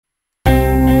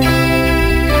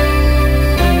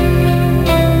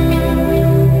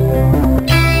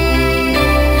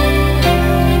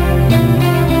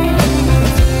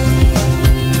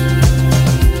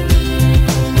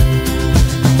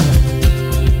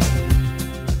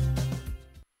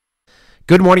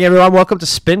Good morning, everyone. Welcome to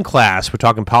Spin Class. We're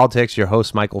talking politics. Your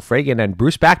host, Michael Fragin, and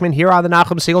Bruce Backman here on the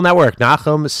Nachum Segal Network,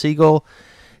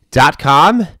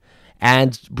 NachumSegal.com.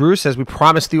 And Bruce, as we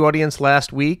promised the audience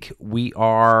last week, we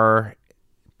are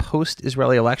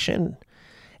post-Israeli election,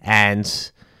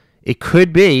 and it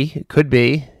could be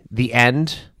the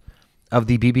end of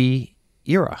the Bibi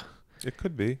era. It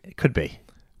could be. It could be.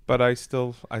 But I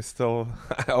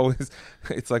always,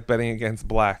 it's like betting against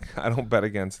black. I don't bet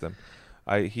against him.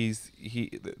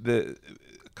 The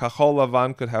Kachol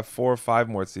Lavan could have 4 or 5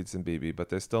 more seats than Bibi, but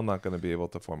they're still not going to be able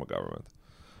to form a government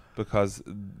because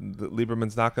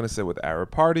Lieberman's not going to sit with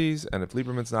Arab parties, and if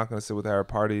Lieberman's not going to sit with Arab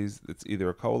parties, it's either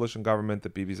a coalition government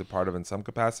that Bibi's a part of in some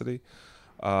capacity,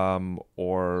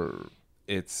 or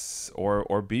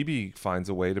Bibi finds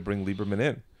a way to bring Lieberman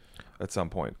in at some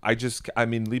point.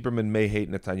 Lieberman may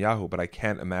hate Netanyahu, but I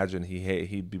can't imagine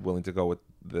he'd be willing to go with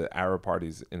the Arab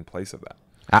parties in place of that.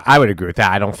 I would agree with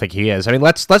that. I don't think he is. I mean,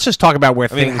 let's just talk about where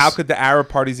things... how could the Arab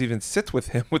parties even sit with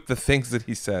him with the things that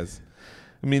he says?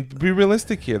 I mean, be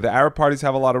realistic here. The Arab parties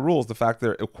have a lot of rules. The fact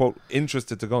they're, quote,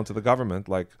 interested to go into the government,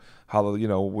 like how,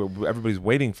 everybody's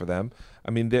waiting for them.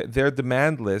 I mean, their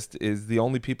demand list is the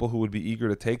only people who would be eager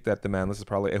to take that demand list is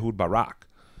probably Ehud Barak.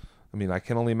 I mean, I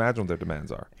can only imagine what their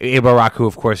demands are. Ehud Barak, who,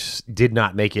 of course, did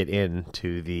not make it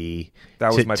into the...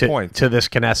 That was my point. To this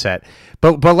Knesset.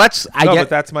 But let's... But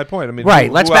that's my point. I mean, right,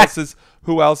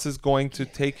 who else is going to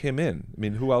take him in? I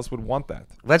mean, who else would want that?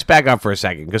 Let's back up for a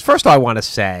second, because first of all, I want to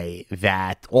say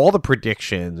that all the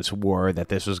predictions were that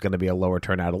this was going to be a lower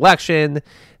turnout election,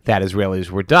 that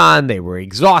Israelis were done, they were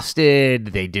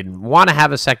exhausted, they didn't want to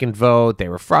have a second vote, they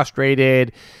were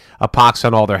frustrated, a pox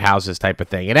on all their houses type of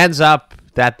thing. It ends up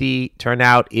that the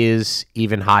turnout is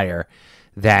even higher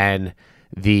than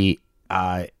the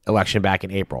election back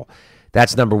in April.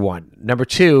 That's number one. Number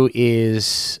two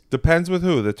is... Depends with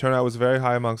who. The turnout was very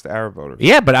high amongst Arab voters.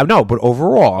 Yeah, but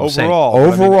overall.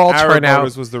 Arab turnout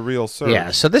voters was the real surge.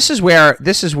 Yeah, so this is where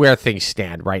things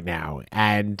stand right now.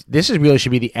 And this really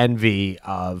should be the envy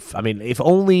of... I mehave if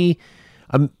only...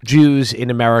 Jews in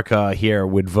America here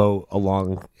would vote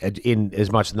along in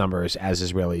as much numbers as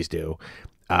Israelis do.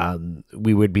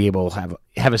 We would be able to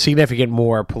have a significant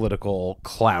more political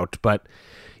clout, but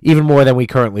even more than we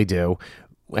currently do.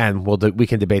 And we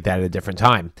can debate that at a different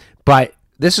time. But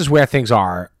this is where things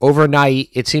are. Overnight,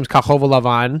 it seems Kachol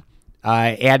Lavan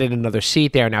added another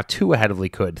seat. They are now 2 ahead of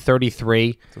Likud,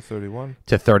 33 to 31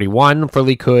 for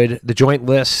Likud. The joint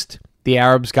list, the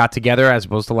Arabs got together, as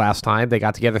opposed to last time. They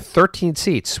got together 13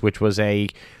 seats, which was they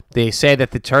say that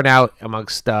the turnout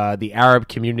amongst the Arab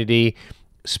community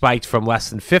spiked from less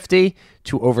than 50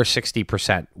 to over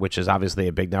 60%, which is obviously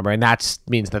a big number. And that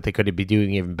means that they could be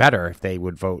doing even better if they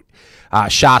would vote.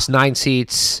 Shas, 9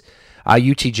 seats.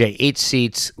 UTJ, 8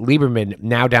 seats. Lieberman,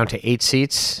 now down to 8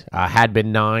 seats. Had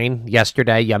been 9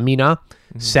 yesterday. Yamina,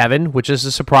 7, which is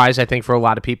a surprise, I think, for a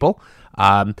lot of people.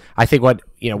 I think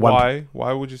Why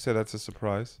would you say that's a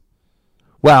surprise?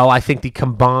 Well, I think the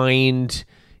combined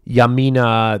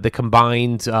Yamina,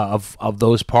 of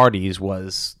those parties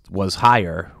was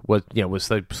higher, was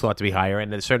thought to be higher,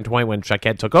 and at a certain point when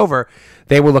Shaked took over,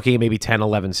 they were looking at maybe 10,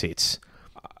 11 seats.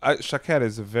 Shaked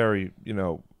is a very,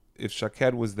 if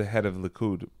Shaked was the head of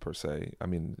Likud per se, I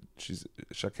mean, she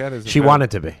wanted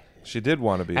to be. She did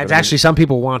want to be. And actually, some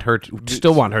people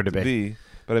still want her to be.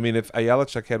 But I mean, if Ayelet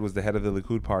Shaked was the head of the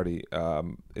Likud party,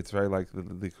 it's very likely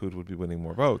the Likud would be winning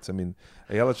more votes. I mean,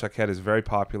 Ayelet Shaked is very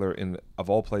popular in, of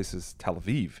all places, Tel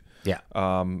Aviv. Yeah.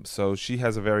 So she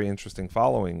has a very interesting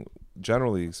following,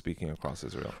 generally speaking, across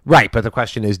Israel. Right, but the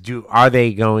question is, are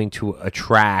they going to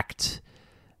attract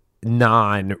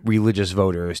non-religious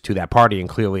voters to that party? And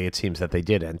clearly, it seems that they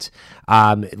didn't.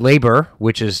 Labor,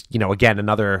 which is again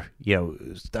another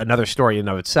story in and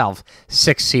of itself,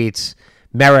 6 seats.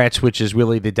 Meretz, which is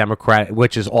really the Democrat,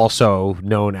 which is also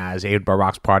known as Ehud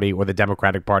Barak's party or the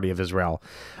Democratic Party of Israel,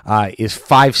 is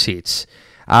 5 seats.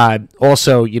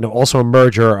 Also a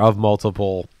merger of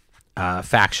multiple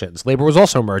factions. Labor was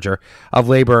also a merger of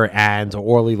Labor and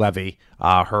Orly Levy,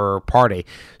 her party.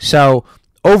 So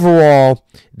overall,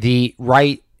 the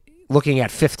right looking at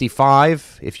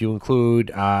 55, if you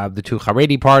include the 2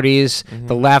 Haredi parties,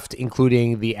 the left,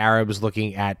 including the Arabs,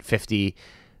 looking at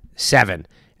 57.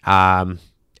 And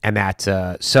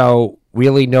that, so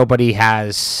really nobody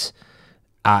has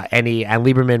any, and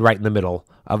Lieberman right in the middle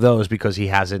of those because he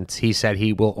said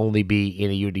he will only be in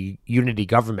a unity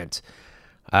government.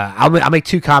 I'll make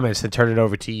 2 comments and turn it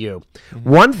over to you.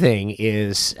 One thing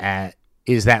is that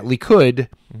Likud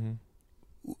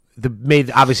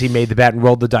obviously made the bet and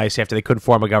rolled the dice after they couldn't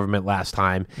form a government last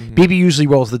time. Bibi usually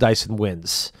rolls the dice and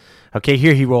wins. Okay,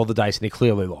 here he rolled the dice and he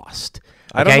clearly lost.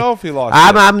 I don't Okay? know if he lost.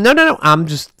 No. I'm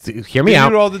just hear me Maybe he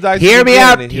out. rolled the dice Hear and me he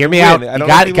out. win and he Hear me didn't out. win. I You don't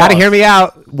know if he got to hear lost. me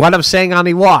out. What I'm saying on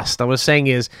he lost. I was saying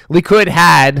is Likud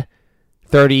had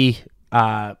 30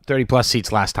 plus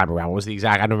seats last time around. What was the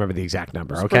exact? I don't remember the exact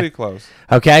number. It's Okay, pretty close.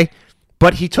 okay,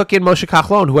 but he took in Moshe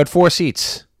Kachlon, who had 4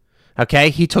 seats.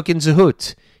 Okay, he took in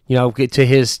Zehut, to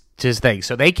his thing.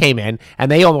 So they came in and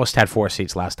they almost had 4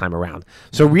 seats last time around.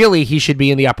 So really, he should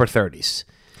be in the upper 30s.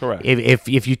 Correct.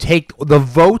 If you take the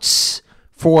votes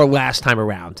for last time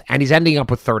around, and he's ending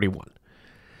up with 31.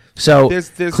 So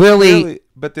there's clearly,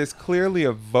 there's clearly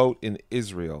a vote in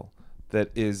Israel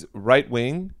that is right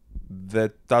wing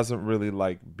that doesn't really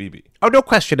like Bibi. oh, no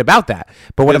question about that.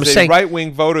 But what There's I'm a saying, right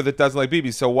wing voter that doesn't like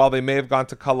Bibi. So while they may have gone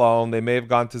to Cologne, they may have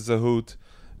gone to Zehut.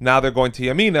 Now they're going to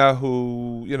Yamina,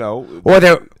 who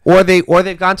or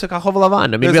they've gone to Kahov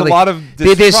Lavan. I mean, there's really, a lot of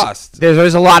distrust.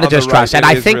 There's a lot of on the distrust, right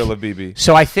and in I think Israel of Bibi.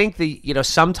 so. I think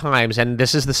sometimes, and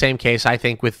this is the same case. I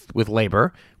think with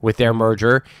Labor, with their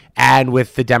merger, and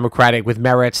with the Democratic, with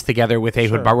Meretz together with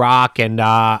Ehud Barak and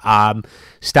Stav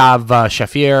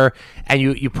Shafir, and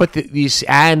you put these,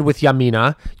 and with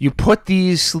Yamina, you put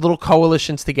these little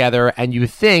coalitions together, and you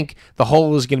think the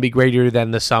whole is going to be greater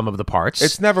than the sum of the parts.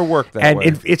 It's never worked that and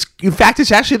way. In fact,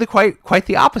 it's actually quite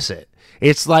the opposite.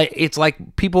 It's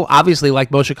like people obviously like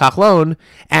Moshe Kachlon,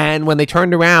 and when they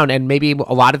turned around, and maybe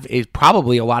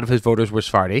probably a lot of his voters were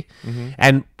Sephardi,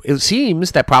 and it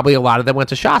seems that probably a lot of them went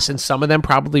to Shas, and some of them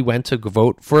probably went to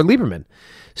vote for Lieberman.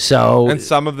 So, and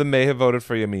some of them may have voted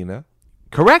for Yamina.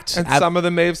 Correct. And some of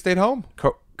them may have stayed home.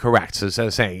 Correct. So I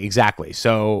was saying exactly.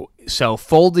 So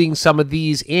folding some of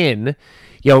these in,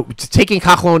 taking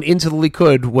Kachlon into the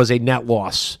Likud was a net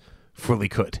loss for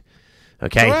Likud.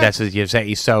 Okay, Correct. That's what you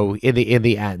say. So in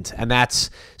the end, and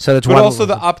that's But also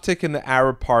the uptick in the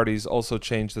Arab parties also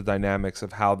changed the dynamics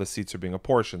of how the seats are being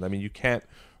apportioned. I mean, you can't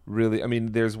really. I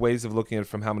mean, there's ways of looking at it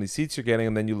from how many seats you're getting,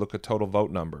 and then you look at total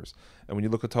vote numbers. And when you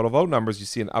look at total vote numbers, you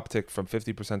see an uptick from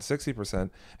 50% to 60%,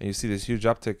 and you see this huge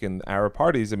uptick in Arab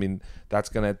parties. I mean,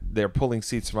 they're pulling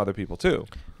seats from other people too.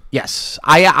 Yes,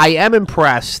 I am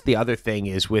impressed. The other thing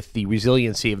is with the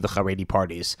resiliency of the Haredi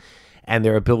parties and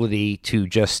their ability to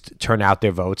just turn out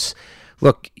their votes.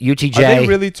 Look, UTJ... Are they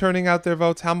really turning out their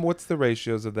votes? What's the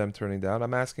ratios of them turning down?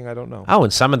 I'm asking. I don't know. Oh,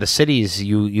 in some of the cities,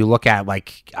 you look at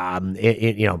Kiryat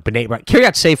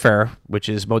Sefer, which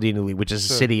is Modin, which is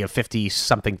a city of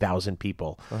 50-something thousand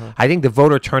people. I think the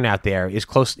voter turnout there is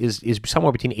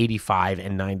somewhere between 85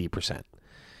 and 90%.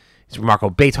 It's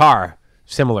remarkable. Beitar,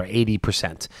 similar,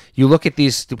 80%. You look at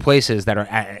these places that are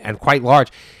and quite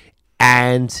large,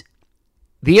 and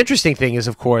the interesting thing is,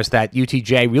 of course, that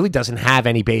UTJ really doesn't have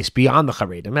any base beyond the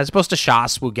Haredim, as opposed to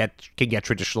Shas can get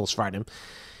traditional Sephardim.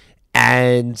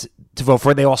 And to vote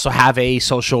for it, they also have a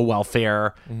social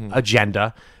welfare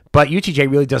agenda. But UTJ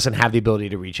really doesn't have the ability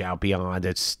to reach out beyond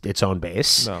its own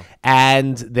base. No.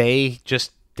 And they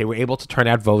were able to turn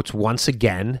out votes once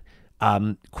again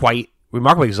quite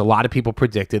remarkably, because a lot of people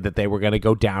predicted that they were going to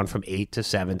go down from 8 to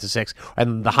 7 to 6,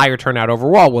 and the higher turnout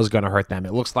overall was going to hurt them.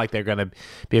 It looks like they're going to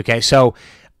be okay. So,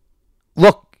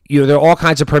 look, there are all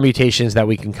kinds of permutations that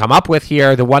we can come up with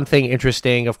here. The one thing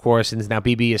interesting, of course, is now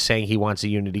Bibi is saying he wants a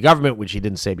unity government, which he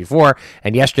didn't say before.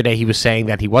 And yesterday he was saying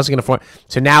that he wasn't going to form.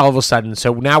 So now all of a sudden,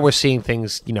 now we're seeing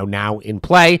things, now in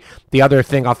play. The other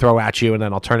thing I'll throw at you, and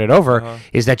then I'll turn it over,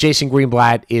 is that Jason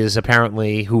Greenblatt is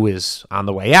apparently, who is on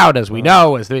the way out, as we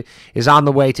know, is on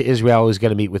the way to Israel, who's going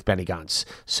to meet with Benny Gantz.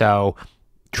 So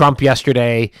Trump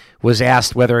yesterday was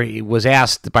asked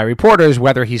by reporters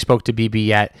whether he spoke to Bibi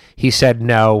yet. He said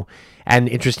no. And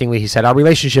interestingly, he said, our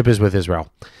relationship is with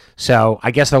Israel. So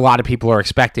I guess a lot of people are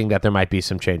expecting that there might be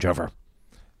some changeover.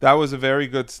 That was a very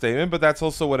good statement, but that's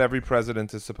also what every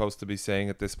president is supposed to be saying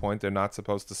at this point. They're not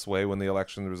supposed to sway when the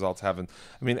election results haven't.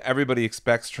 I mean, everybody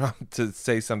expects Trump to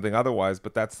say something otherwise,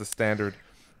 but that's the standard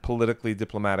politically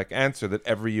diplomatic answer that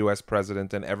every U.S.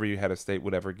 president and every head of state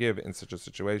would ever give in such a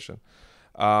situation.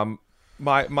 My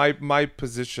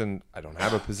position, I don't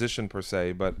have a position per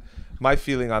se, but my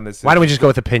feeling on this Why don't we just go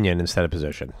with opinion instead of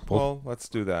position? Well, let's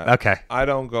do that. Okay. I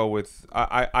don't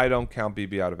count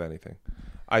Bibi out of anything.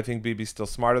 I think Bibi's still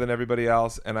smarter than everybody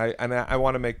else, and I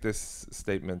want to make this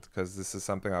statement because this is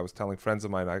something I was telling friends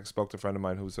of mine. I spoke to a friend of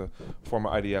mine who's a former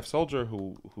IDF soldier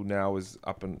who now is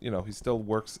up and he still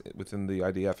works within the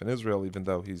IDF in Israel, even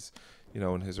though he's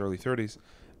in his early 30s,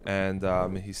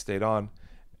 and he stayed on.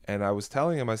 And I was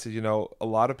telling him, I said, a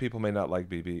lot of people may not like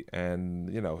Bibi, and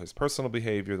his personal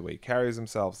behavior, the way he carries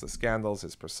himself, the scandals,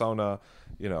 his persona,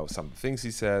 some of the things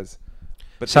he says.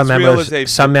 But Some Israel members, is a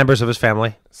some members of his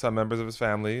family. some members of his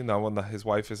family. No, his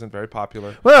wife isn't very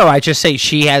popular. Well, I just say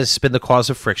she has been the cause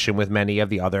of friction with many of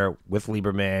the other, with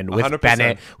Lieberman, with 100%.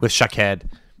 Bennett, with Shaked.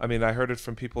 I mean, I heard it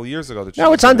from people years ago that she No,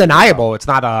 was it's gonna be undeniable. It's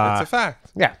not a. It's a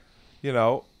fact. Yeah. You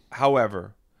know,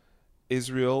 however,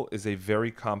 Israel is a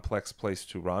very complex place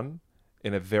to run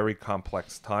in a very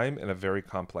complex time in a very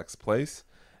complex place.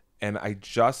 And I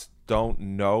just don't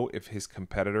know if his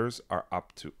competitors are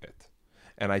up to it.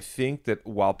 And I think that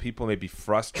while people may be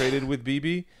frustrated with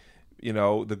Bibi, you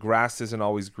know, the grass isn't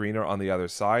always greener on the other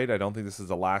side. I don't think this is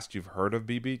the last you've heard of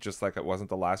Bibi, just like it wasn't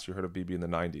the last you heard of Bibi in the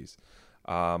 90s.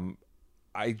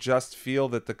 I just feel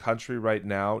that the country right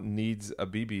now needs a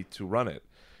Bibi to run it.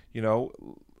 You know,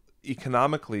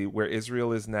 economically, where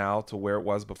Israel is now to where it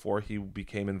was before he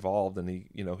became involved and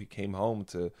he came home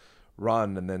to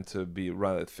run and then to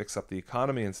fix up the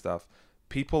economy and stuff.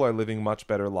 People are living much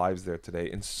better lives there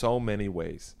today in so many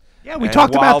ways. Yeah, we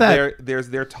talked about that.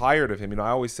 They're tired of him. You know, I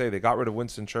always say they got rid of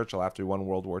Winston Churchill after he won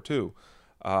World War II.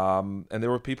 And there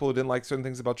were people who didn't like certain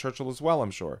things about Churchill as well,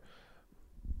 I'm sure.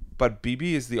 But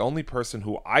Bibi is the only person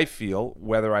who I feel,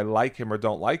 whether I like him or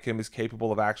don't like him, is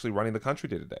capable of actually running the country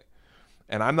day to day.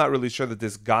 And I'm not really sure that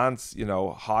this Gantz,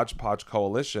 hodgepodge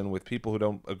coalition with people who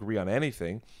don't agree on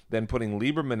anything, then putting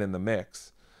Lieberman in the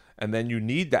mix, and then you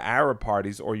need the Arab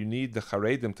parties or you need the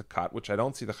Haredim to cut, which I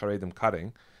don't see the Haredim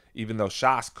cutting, even though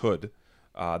Shas could.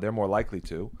 They're more likely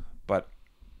to. But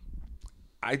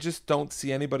I just don't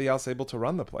see anybody else able to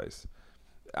run the place.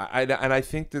 And I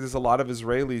think that there's a lot of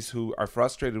Israelis who are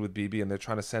frustrated with Bibi and they're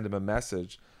trying to send him a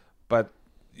message. But,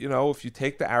 you know, if you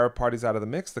take the Arab parties out of the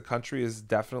mix, the country is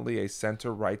definitely a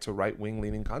center-right to right-wing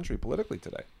leaning country politically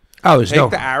today. Oh,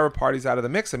 Take the Arab parties out of the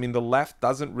mix. I mean, the left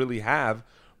doesn't really have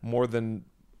more than...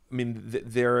 I mean,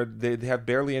 they have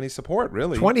barely any support,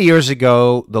 really. 20 years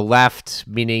ago, the left,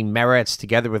 meaning Meretz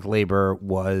together with Labor,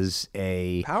 was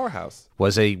a powerhouse.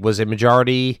 Was a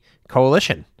majority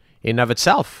coalition in of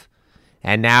itself.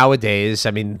 And nowadays,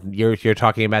 I mean, you're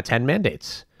talking about 10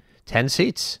 mandates, 10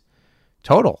 seats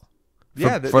total.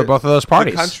 For both of those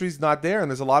parties. The country's not there, and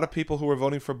there's a lot of people who are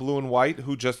voting for blue and white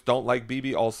who just don't like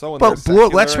Bibi also. And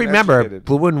but let's remember,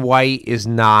 blue and white is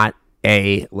not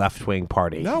a left-wing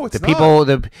party. No, it's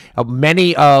not.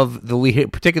 Many of the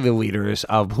particular leaders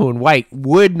of blue and white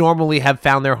would normally have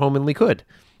found their home in Likud,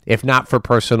 if not for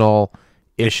personal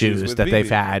issues that they've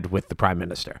had with the prime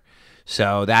minister.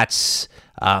 So that's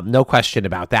no question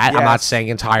about that. Yes, I'm not saying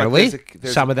entirely.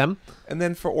 Some of them. And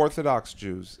then for Orthodox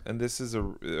Jews, and this is a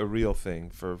real thing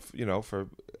for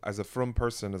as a frum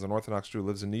person, as an Orthodox Jew who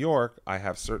lives in New York, I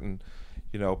have certain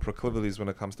proclivities when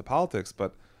it comes to politics,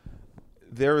 but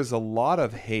there is a lot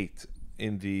of hate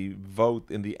in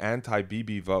the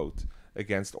anti-Bibi vote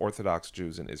against Orthodox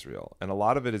Jews in Israel. And a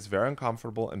lot of it is very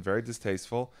uncomfortable and very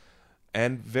distasteful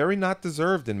and very not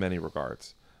deserved in many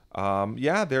regards.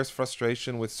 There's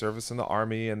frustration with service in the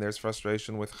army and there's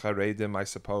frustration with Haredim, I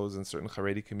suppose, in certain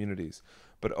Haredi communities.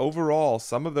 But overall,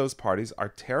 some of those parties are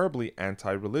terribly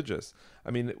anti-religious.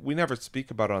 I mean, we never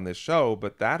speak about it on this show,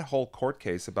 but that whole court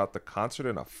case about the concert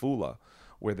in Afula,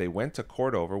 where they went to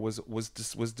court over, was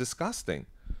disgusting.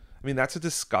 I mean, that's a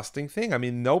disgusting thing. I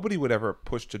mean, nobody would ever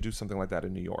push to do something like that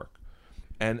in New York.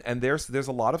 And there's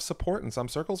a lot of support in some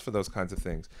circles for those kinds of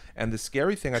things. And the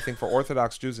scary thing, I think, for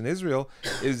Orthodox Jews in Israel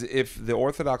is if the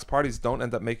Orthodox parties don't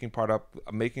end up making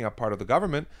up part of the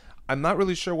government, I'm not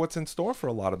really sure what's in store for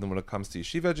a lot of them when it comes to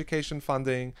yeshiva education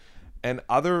funding and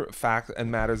other facts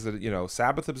and matters that,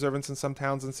 Sabbath observance in some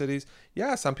towns and cities.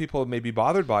 Yeah, some people may be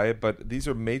bothered by it, but these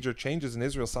are major changes in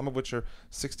Israel, some of which are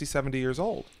 60, 70 years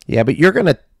old. Yeah, but you're going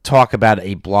to talk about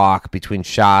a block between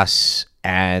Shas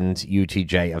and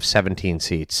UTJ of 17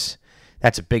 seats.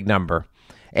 That's a big number.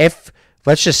 If,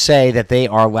 let's just say that they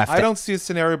are left... I don't see a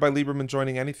scenario by Lieberman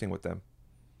joining anything with them.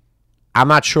 I'm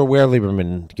not sure where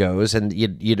Lieberman goes. And,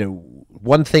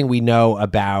 one thing we know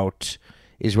about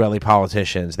Israeli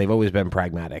politicians, they've always been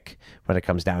pragmatic when it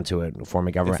comes down to it,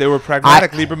 forming government. If they were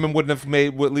pragmatic, Lieberman would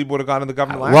have gone in the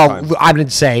government last time. Well, I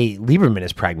didn't say Lieberman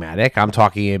is pragmatic. I'm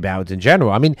talking about in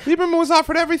general. I mean, Lieberman was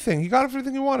offered everything. He got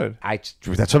everything he wanted. That's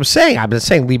what I'm saying. I'm just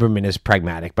saying Lieberman is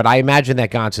pragmatic, but I imagine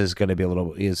that Gantz is going to be a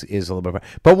little bit.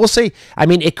 But we'll see. I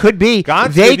mean, it could be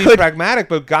Gantz may be pragmatic,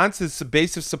 but Gantz's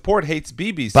base of support hates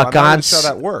Bibi. So I'm not sure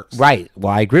that works. Right.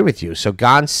 Well, I agree with you. So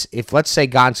Gantz, if let's say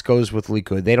Gantz goes with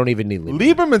Likud, they don't even need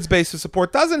Lieberman. Lieberman's base of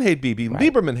support doesn't hate Bibi. Right.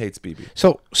 Lieberman hates Bibi.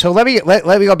 So let me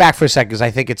go back for a second because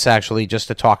I think it's actually just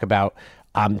to talk about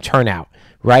turnout.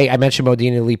 Right? I mentioned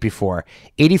Modine Elite before.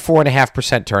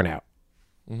 84.5% turnout.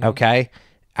 Mm-hmm. Okay?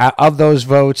 Of those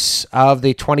votes, of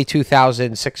the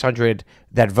 22,600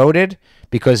 that voted,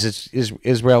 because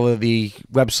Israeli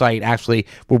website actually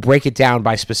will break it down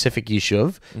by specific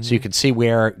yishuv, so you can see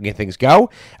where things go.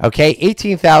 Okay,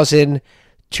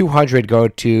 18,200 go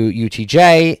to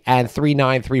UTJ, and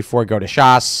 3,934 go to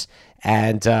Shas.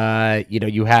 And,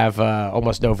 you have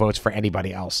almost no votes for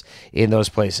anybody else in those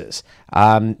places.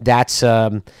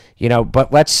 But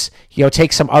let's,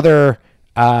 take some other,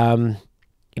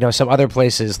 some other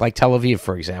places like Tel Aviv,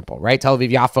 for example, right? Tel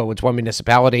Aviv Yafo, it's one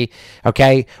municipality.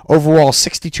 Okay. Overall,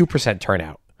 62%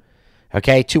 turnout.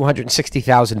 Okay.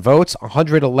 260,000 votes,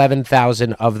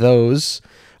 111,000 of those,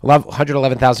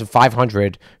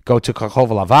 111,500 go to Kachol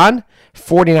Lavan,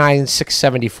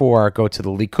 49,674 go to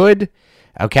the Likud.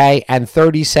 Okay, and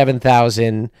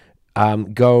 37,000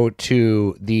 go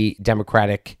to the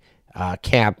Democratic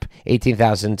camp.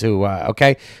 18,000 to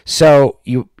okay. So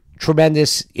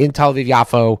tremendous in Tel Aviv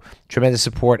Yafo, tremendous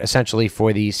support essentially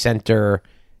for the center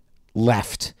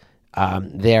left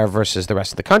there versus the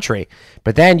rest of the country.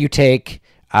 But then you take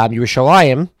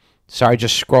Yerushalayim. Sorry,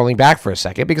 just scrolling back for a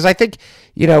second, because I think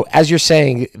as you're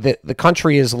saying, the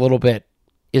country is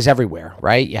everywhere,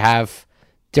 right? You have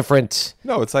different.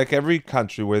 No, it's like every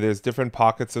country where there's different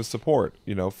pockets of support,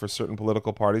 for certain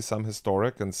political parties, some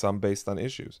historic and some based on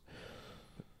issues.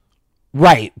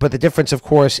 Right. But the difference, of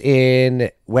course,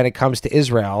 when it comes to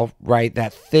Israel, right,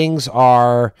 that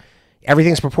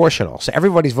everything's proportional. So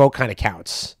everybody's vote kind of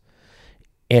counts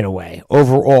in a way,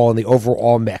 overall, in the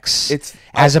overall mix. It's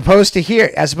as opposed to here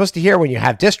when you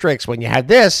have districts, when you have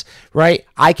this, right,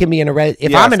 I can be in a red.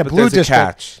 If I'm in a blue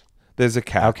district. There's a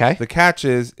catch. Okay. The catch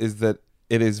is that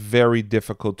it is very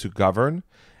difficult to govern,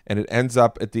 and it ends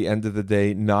up at the end of the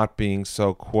day not being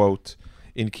so, quote,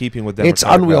 in keeping with democratic It's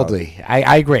unwieldy.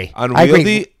 I agree. Unwieldy. I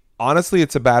agree. Honestly,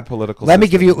 it's a bad political Let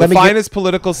system. me the finest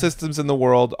political systems in the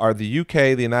world are the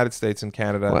UK, the United States, and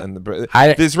Canada. And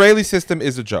the Israeli system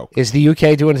is a joke. Is the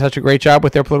UK doing such a great job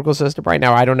with their political system right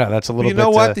now? I don't know. That's a little bit. You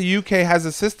know what? The UK has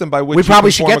a system by which form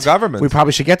a government. We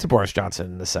probably should get to Boris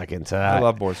Johnson in a second. I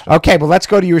love Boris Johnson. Okay, but let's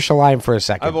go to Yerushalayim for a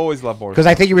second. I've always loved Boris because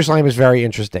I think Yerushalayim is very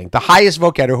interesting. The highest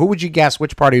vote getter. Who would you guess?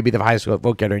 Which party would be the highest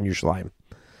vote getter in Yerushalayim?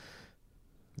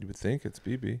 You would think it's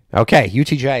BB. Okay,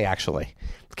 UTJ actually.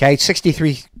 Okay,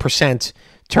 63%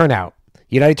 turnout.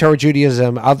 United Torah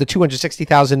Judaism, of the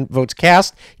 260,000 votes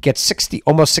cast, gets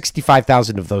almost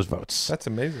 65,000 of those votes. That's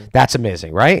amazing. That's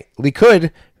amazing, right?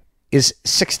 Likud is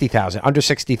 60,000, under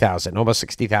 60,000, almost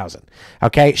 60,000.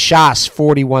 Okay, Shas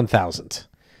 41,000.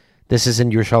 This is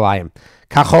in Yerushalayim.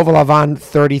 Kachol Lavan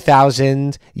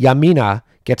 30,000. Yamina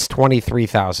gets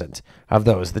 23,000 of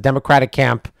those. The Democratic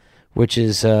camp, which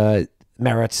is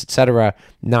Meretz, etc.,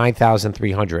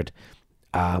 9,300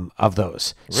 of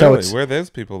those. Really? So it's, where those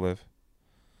people live?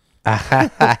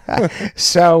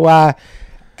 So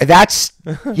that's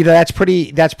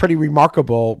pretty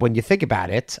remarkable when you think about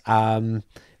it.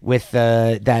 With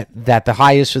that the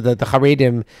highest, or the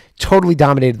Haredim totally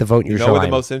dominated the vote in Yerushalayim. You know where the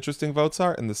most interesting votes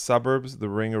are? In the suburbs, the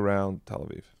ring around Tel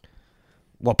Aviv.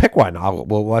 Well, pick one.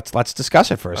 Let's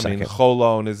discuss it for a second. I mean,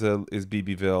 Cholon is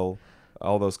Bbville.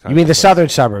 All those kinds. You mean of the places. southern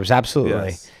suburbs? Absolutely,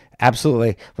 yes.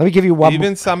 Absolutely. Let me give you one.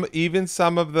 Even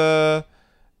some of the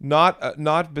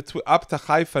not between up to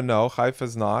Haifa. No,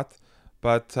 Haifa's not.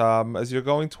 But as you're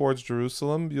going towards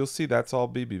Jerusalem, you'll see that's all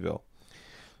Bbville.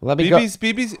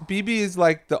 BB is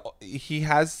like he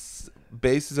has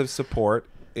bases of support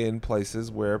in places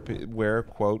where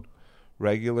quote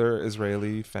regular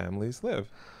Israeli families live.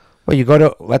 Well, you go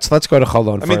to let's go to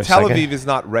Cholon. I mean, Tel Aviv is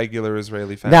not regular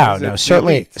Israeli families. No,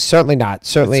 certainly not.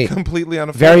 Certainly, it's completely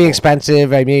unaffordable. Very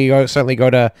expensive. I mean, you certainly go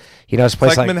to a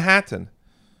place like Manhattan.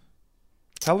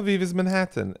 Tel Aviv is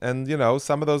Manhattan, and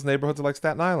some of those neighborhoods are like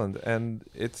Staten Island, and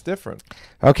it's different.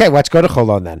 Okay, let's go to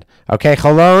Cholon then. Okay,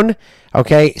 Cholon.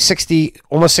 Okay,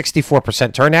 almost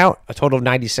 64% turnout, a total of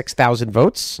 96,000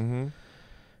 votes. Mm-hmm.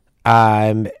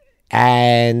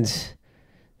 And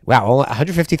wow,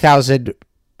 150,000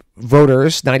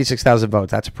 voters, 96,000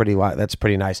 votes. That's pretty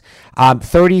nice.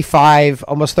 35,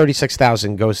 almost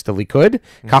 36,000 goes to Likud.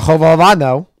 Kachol Lavan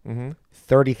though,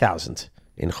 30,000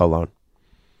 in Cholon.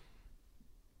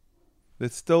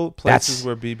 It's still places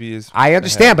where BB is. I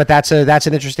understand, but that's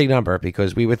an interesting number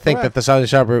because we would think that the southern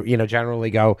suburb, generally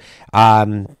go,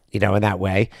 in that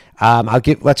way.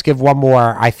 Let's give one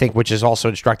more, I think, which is also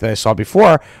instructive that I saw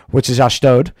before, which is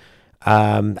Ashdod.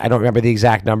 I don't remember the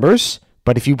exact numbers,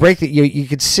 but if you break it, you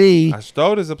could see.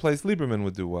 Ashdod is a place Lieberman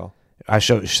would do well.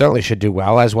 Certainly should do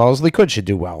well as Likud should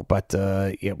do well. But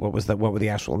what were the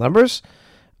actual numbers?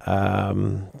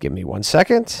 Give me 1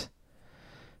 second.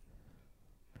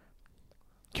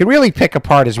 You can really pick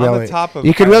apart Israeli.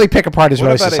 You can really pick apart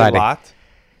Israeli society. Eilat?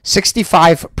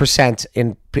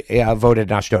 65%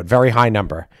 voted in Ashdod. Very high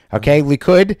number. Okay,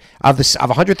 Likud of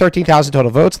 113,000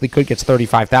 total votes, Likud gets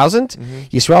 35,000.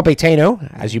 Yisrael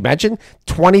Beitenu, as you mentioned,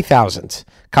 20,000.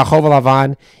 Kachol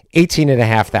Lavan,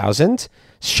 18,500.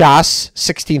 Shas,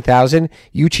 16,000.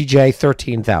 UTJ,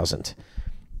 13,000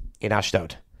 in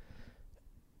Ashdod.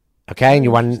 Okay, and you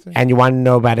want to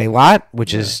know about Eilat,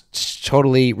 which is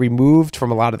totally removed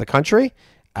from a lot of the country.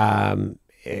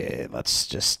 Let's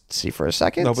just see for a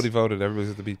second. Nobody voted.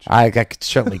 Everybody's at the beach. That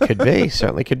certainly could be.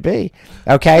 Certainly could be.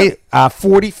 Okay,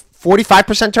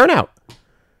 45% turnout.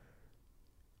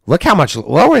 Look how much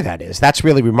lower that is. That's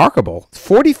really remarkable.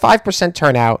 45%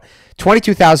 turnout,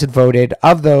 22,000 voted.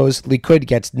 Of those, Likud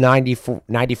gets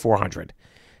 9,400.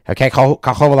 Okay, Kachol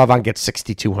Lavan gets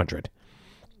 6,200.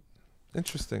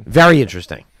 Interesting. Very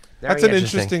interesting. That's an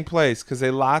interesting place because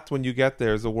Eilat, when you get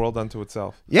there, is a world unto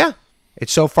itself. Yeah.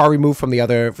 It's so far removed from the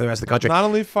rest of the country. Not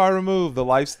only far removed, the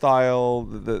lifestyle,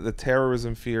 the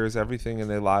terrorism fears, everything in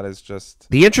Eilat is just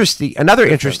another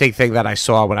interesting thing that I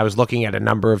saw when I was looking at a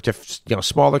number of different,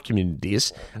 smaller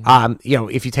communities.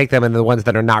 If you take them and the ones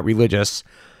that are not religious,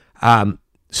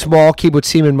 small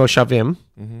kibbutzim and moshavim,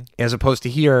 as opposed to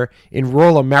here in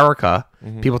rural America,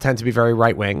 people tend to be very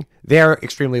right wing. They're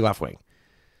extremely left wing.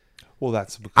 Well,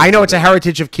 that's. I know it's a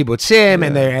heritage of kibbutzim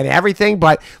and everything,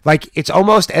 but it's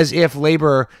almost as if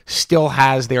labor still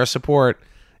has their support,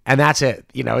 and that's it.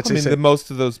 Most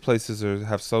of those places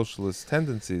have socialist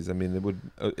tendencies. I mean,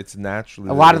 it's naturally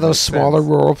a lot of those smaller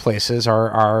rural places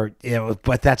are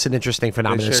but that's an interesting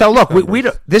phenomenon. So look,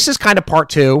 this is kind of part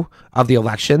two of the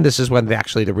election. This is when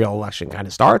the real election kind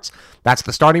of starts. That's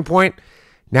the starting point.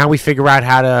 Now we figure out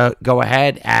how to go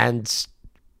ahead and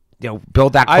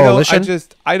build that coalition.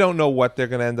 I don't know what they're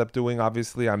going to end up doing.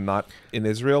 Obviously, I'm not in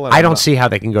Israel. And I don't see how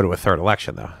they can go to a third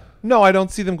election, though. No, I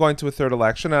don't see them going to a third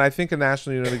election. And I think a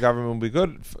national unity government will be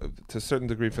good to a certain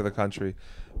degree for the country.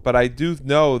 But I do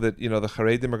know that, the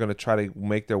Haredim are going to try to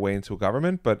make their way into a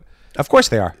government. But of course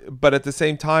they are. But at the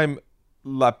same time,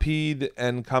 Lapid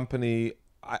and company,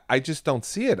 I just don't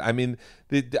see it. I mean,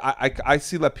 I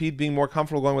see Lapid being more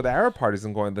comfortable going with the Arab parties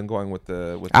than going with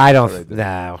the. I don't.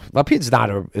 No, Lapid's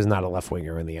not a left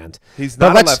winger in the end. He's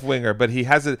not a left winger, but he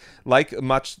has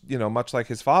much like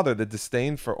his father. The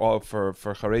disdain for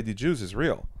Haredi Jews is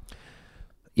real.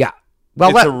 Yeah,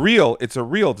 well, it's a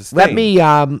real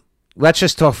disdain. Let's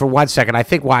just talk for 1 second. I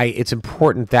think why it's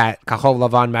important that Kachol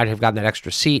Lavan might have gotten that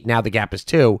extra seat. Now the gap is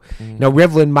 2. Now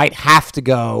Rivlin might have to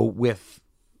go with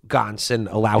Gantz and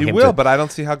allow him to. He will, but I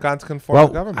don't see how Gantz can form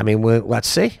the government. I mean, let's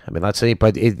see.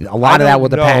 But a lot of that will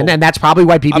depend, and that's probably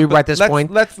why people at this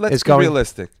point let's is be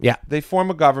realistic. Yeah, they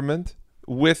form a government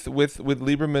with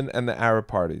Lieberman and the Arab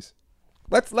parties.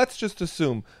 Let's just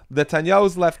assume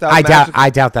Netanyahu's left out. I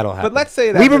doubt that'll happen. But let's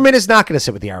say that Lieberman is not going to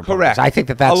sit with the Arab correct. parties. I think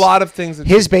that's a lot of things.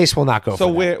 His base will not go.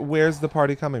 So for that. where's the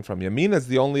party coming from? Yamina is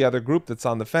the only other group that's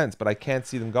on the fence, but I can't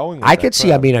see them going. I could see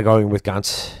Yamina going with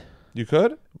Gantz. You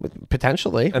could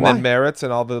potentially, and then Meretz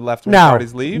and all the left-wing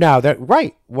parties leave. No, they're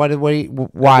right. Why?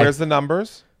 Where's the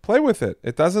numbers? Play with it.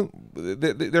 It doesn't.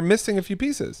 They're missing a few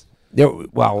pieces.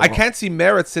 I can't see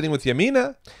Meretz sitting with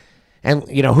Yamina. And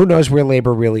who knows where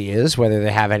labor really is, whether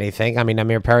they have anything. I mean,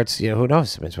 Amir Peretz, who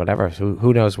knows? It's whatever.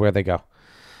 Who knows where they go?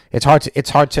 It's hard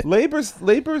to. Labor's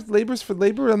for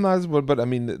labor, but I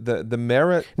mean the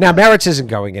Meretz. Now Meretz isn't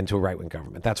going into a right-wing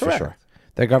government. That's correct. For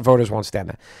sure. The voters won't stand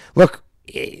that. Look.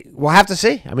 We'll have to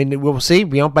see. I mean, we'll see.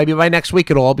 Maybe by next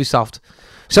week it'll all be solved.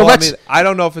 So I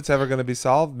don't know if it's ever going to be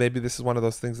solved. Maybe this is one of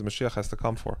those things the Mashiach has to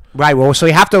come for. Right. Well, so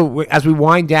you have to, as we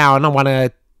wind down, I want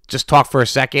to just talk for a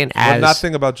second.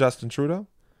 Nothing about Justin Trudeau?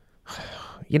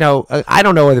 I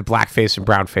don't know whether blackface and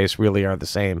brownface really are the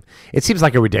same. It seems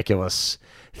like a ridiculous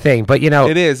thing, but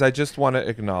it is. I just want to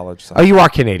acknowledge something. Oh, you are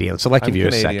Canadian, so I'll give you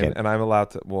Canadian, a second. And I'm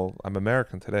allowed to. Well, I'm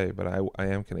American today, but I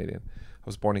am Canadian. I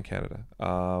was born in Canada.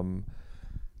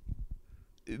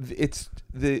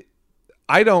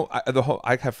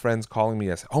 I have friends calling me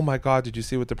as, oh my God, did you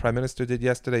see what the Prime Minister did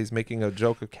yesterday? He's making a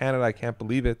joke of Canada. I can't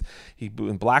believe it. He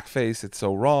in blackface. It's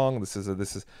so wrong. This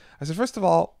is. I said, first of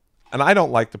all, and I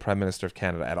don't like the Prime Minister of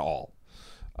Canada at all.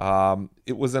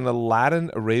 It was an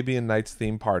Aladdin Arabian Nights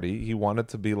theme party. He wanted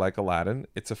to be like Aladdin.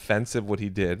 It's offensive what he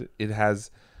did. It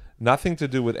has nothing to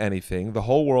do with anything. The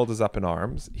whole world is up in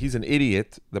arms. He's an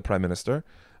idiot, the Prime Minister,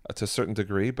 to a certain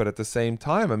degree. But at the same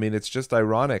time, I mean, it's just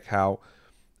ironic how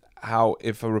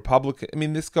if a Republican, I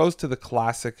mean, this goes to the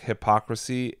classic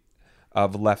hypocrisy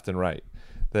of left and right,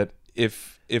 that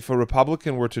if a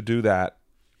Republican were to do that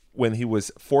when he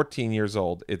was 14 years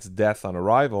old, it's death on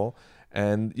arrival.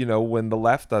 And, when the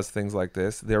left does things like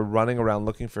this, they're running around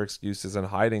looking for excuses and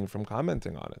hiding from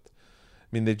commenting on it.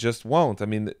 mean, they just won't. I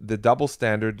mean, the double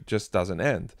standard just doesn't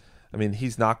end. I mean,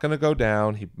 he's not going to go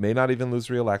down. He may not even lose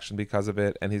re-election because of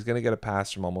it, and he's going to get a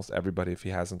pass from almost everybody if he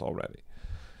hasn't already.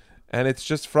 And it's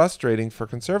just frustrating for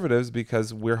conservatives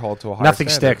because we're held to a higher Nothing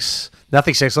standard. sticks.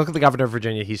 Nothing sticks. Look at the governor of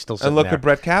Virginia. He's still sitting And look there. at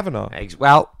Brett Kavanaugh.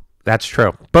 Well, that's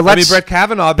true. But I let's mean, Brett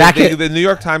Kavanaugh, the New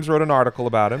York Times wrote an article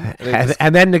about him.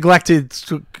 and then neglected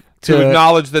to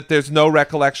acknowledge that there's no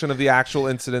recollection of the actual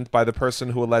incident by the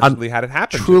person who allegedly had it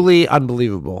happen. Truly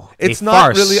unbelievable. It's A not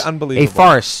farce. really unbelievable. A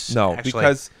farce. No, actually.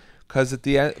 because at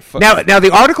the end. Now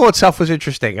the article itself was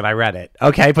interesting, and I read it.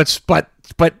 Okay, but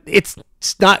it's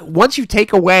not. Once you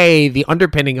take away the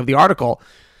underpinning of the article,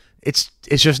 it's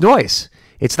just noise.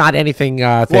 It's not anything.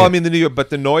 Well, I mean,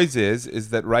 the noise is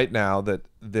that right now that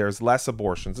there's less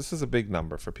abortions. This is a big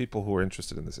number for people who are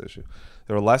interested in this issue.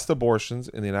 There were less abortions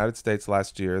in the United States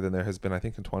last year than there has been, I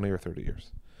think, in 20 or 30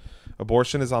 years.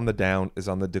 Abortion is on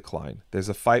the decline. There's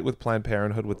a fight with Planned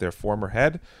Parenthood with their former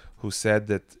head, who said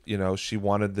that she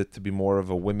wanted it to be more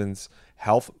of a women's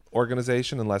health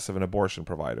organization and less of an abortion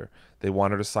provider. They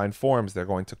want her to sign forms. They're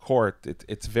going to court.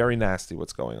 It's very nasty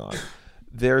what's going on.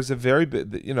 There's a very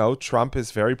big, Trump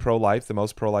is very pro-life, the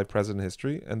most pro-life president in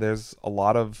history, and there's a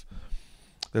lot of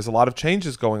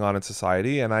changes going on in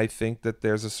society, and I think that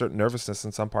there's a certain nervousness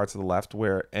in some parts of the left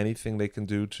where anything they can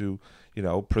do to,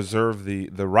 preserve the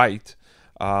right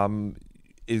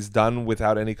is done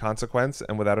without any consequence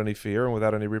and without any fear and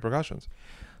without any repercussions.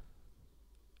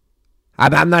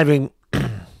 I'm not even.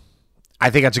 I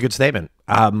think that's a good statement.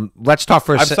 Let's talk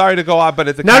for a second. I'm sorry to go on, but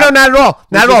at the not at all.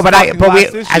 Not at all. But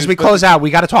as we close out, we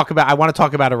got to talk about. I want to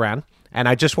talk about Iran, and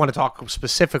I just want to talk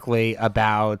specifically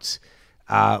about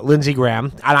Lindsey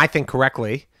Graham, and I think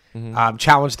correctly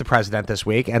challenged the president this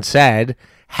week and said,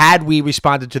 had we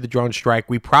responded to the drone strike,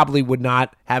 we probably would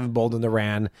not have emboldened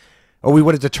Iran, or we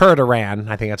would have deterred Iran,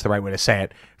 I think that's the right way to say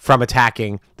it, from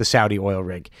attacking the Saudi oil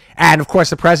rig. And, of course,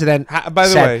 the president By the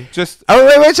said, way, just... Oh,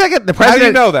 wait a second. The president... How do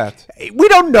you know that? We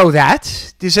don't know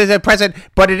that. This is the president,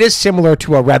 but it is similar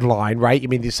to a red line, right? I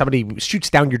mean, if somebody shoots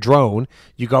down your drone,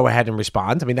 you go ahead and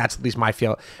respond. I mean, that's at least my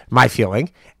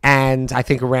feeling. And I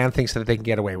think Iran thinks that they can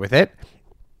get away with it.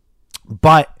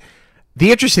 But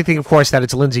the interesting thing, of course, that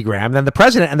it's Lindsey Graham. Then the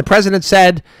president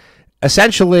said,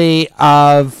 essentially,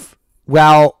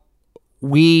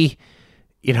 we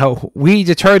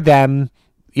deterred them.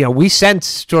 We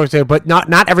sent towards there, but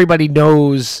not everybody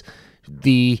knows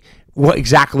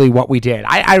exactly what we did.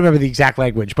 I remember the exact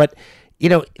language, but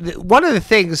one of the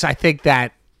things I think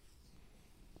that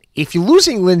if you're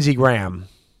losing Lindsey Graham,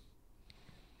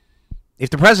 if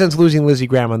the president's losing Lindsey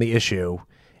Graham on the issue,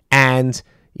 and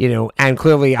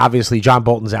clearly, obviously, John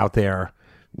Bolton's out there,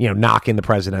 knocking the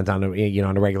president on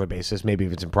a regular basis, maybe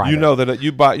if it's in private.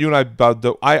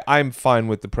 I'm fine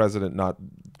with the president not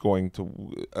going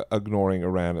to ignoring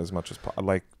Iran as much as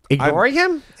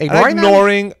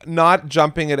ignoring, not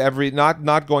jumping at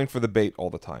not going for the bait all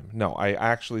the time. No, I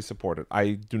actually support it.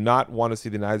 I do not want to see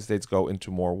the United States go into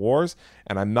more wars,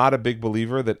 and I'm not a big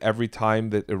believer that every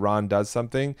time that Iran does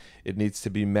something, it needs to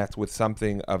be met with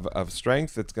something of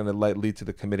strength that's going to lead to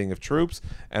the committing of troops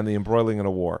and the embroiling in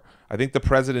a war. I think the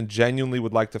president genuinely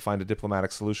would like to find a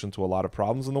diplomatic solution to a lot of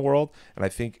problems in the world, and I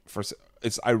think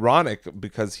it's ironic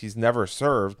because he's never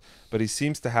served, but he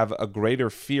seems to have a greater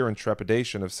fear and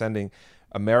trepidation of sending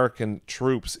American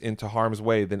troops into harm's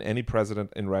way than any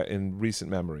president in recent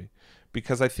memory.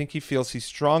 Because I think he feels he's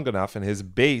strong enough and his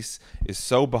base is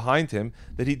so behind him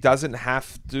that he doesn't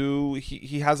have to,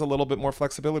 he has a little bit more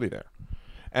flexibility there.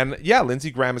 And yeah,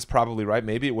 Lindsey Graham is probably right.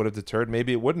 Maybe it would have deterred,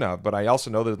 maybe it wouldn't have. But I also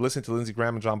know that listening to Lindsey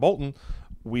Graham and John Bolton,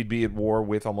 we'd be at war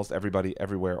with almost everybody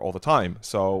everywhere all the time.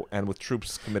 So, and with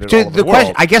troops committed all over the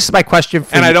world. I guess my question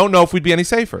for you, I don't know if we'd be any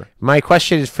safer. My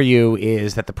question for you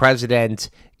is that the president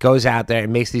goes out there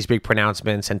and makes these big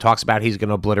pronouncements and talks about he's going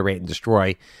to obliterate and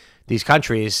destroy these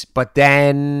countries, but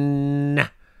then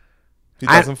he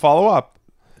doesn't follow up.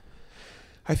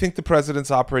 I think the president's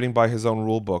operating by his own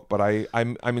rule book, but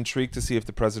I'm intrigued to see if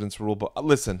the president's rule book...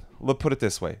 Listen, let's put it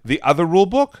this way. The other rule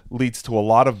book leads to a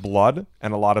lot of blood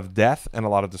and a lot of death and a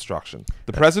lot of destruction.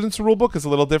 The president's rule book is a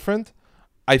little different.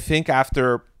 I think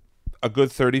after a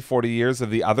good 30, 40 years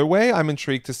of the other way, I'm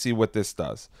intrigued to see what this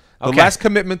does. The less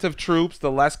commitment of troops,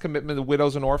 the less commitment of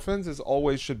widows and orphans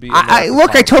should be...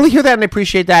 I totally hear that and I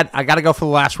appreciate that. I got to go for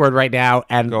the last word right now.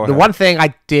 And the one thing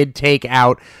I did take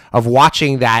out of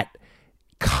watching that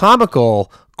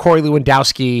comical Corey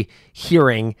Lewandowski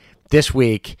hearing this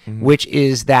week, which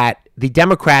is that the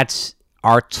Democrats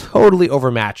are totally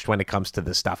overmatched when it comes to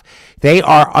this stuff. They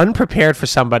are unprepared for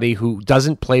somebody who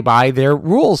doesn't play by their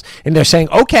rules. And they're saying,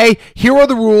 okay, here are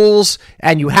the rules,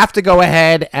 and you have to go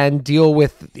ahead and deal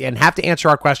with and have to answer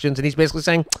our questions. And he's basically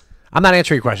saying, I'm not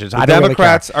answering your questions. I don't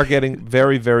Democrats really care. are getting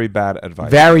very, very bad advice.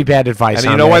 Very bad advice. And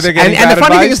on you know this. why they're getting bad and the advice?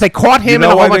 funny thing is they caught him in a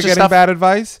whole bunch of getting stuff. bad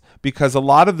advice? Because a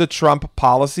lot of the Trump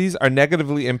policies are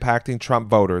negatively impacting Trump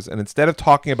voters. And instead of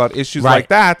talking about issues like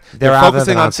that, they're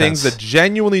focusing on things that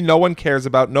genuinely no one cares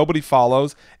about, nobody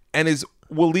follows, and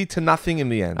will lead to nothing in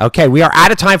the end. Okay, we are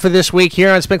out of time for this week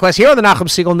here on Spin Class, here on the Nachum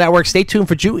Siegel Network. Stay tuned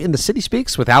for Jew in the City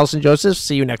Speaks with Allison Joseph.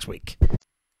 See you next week.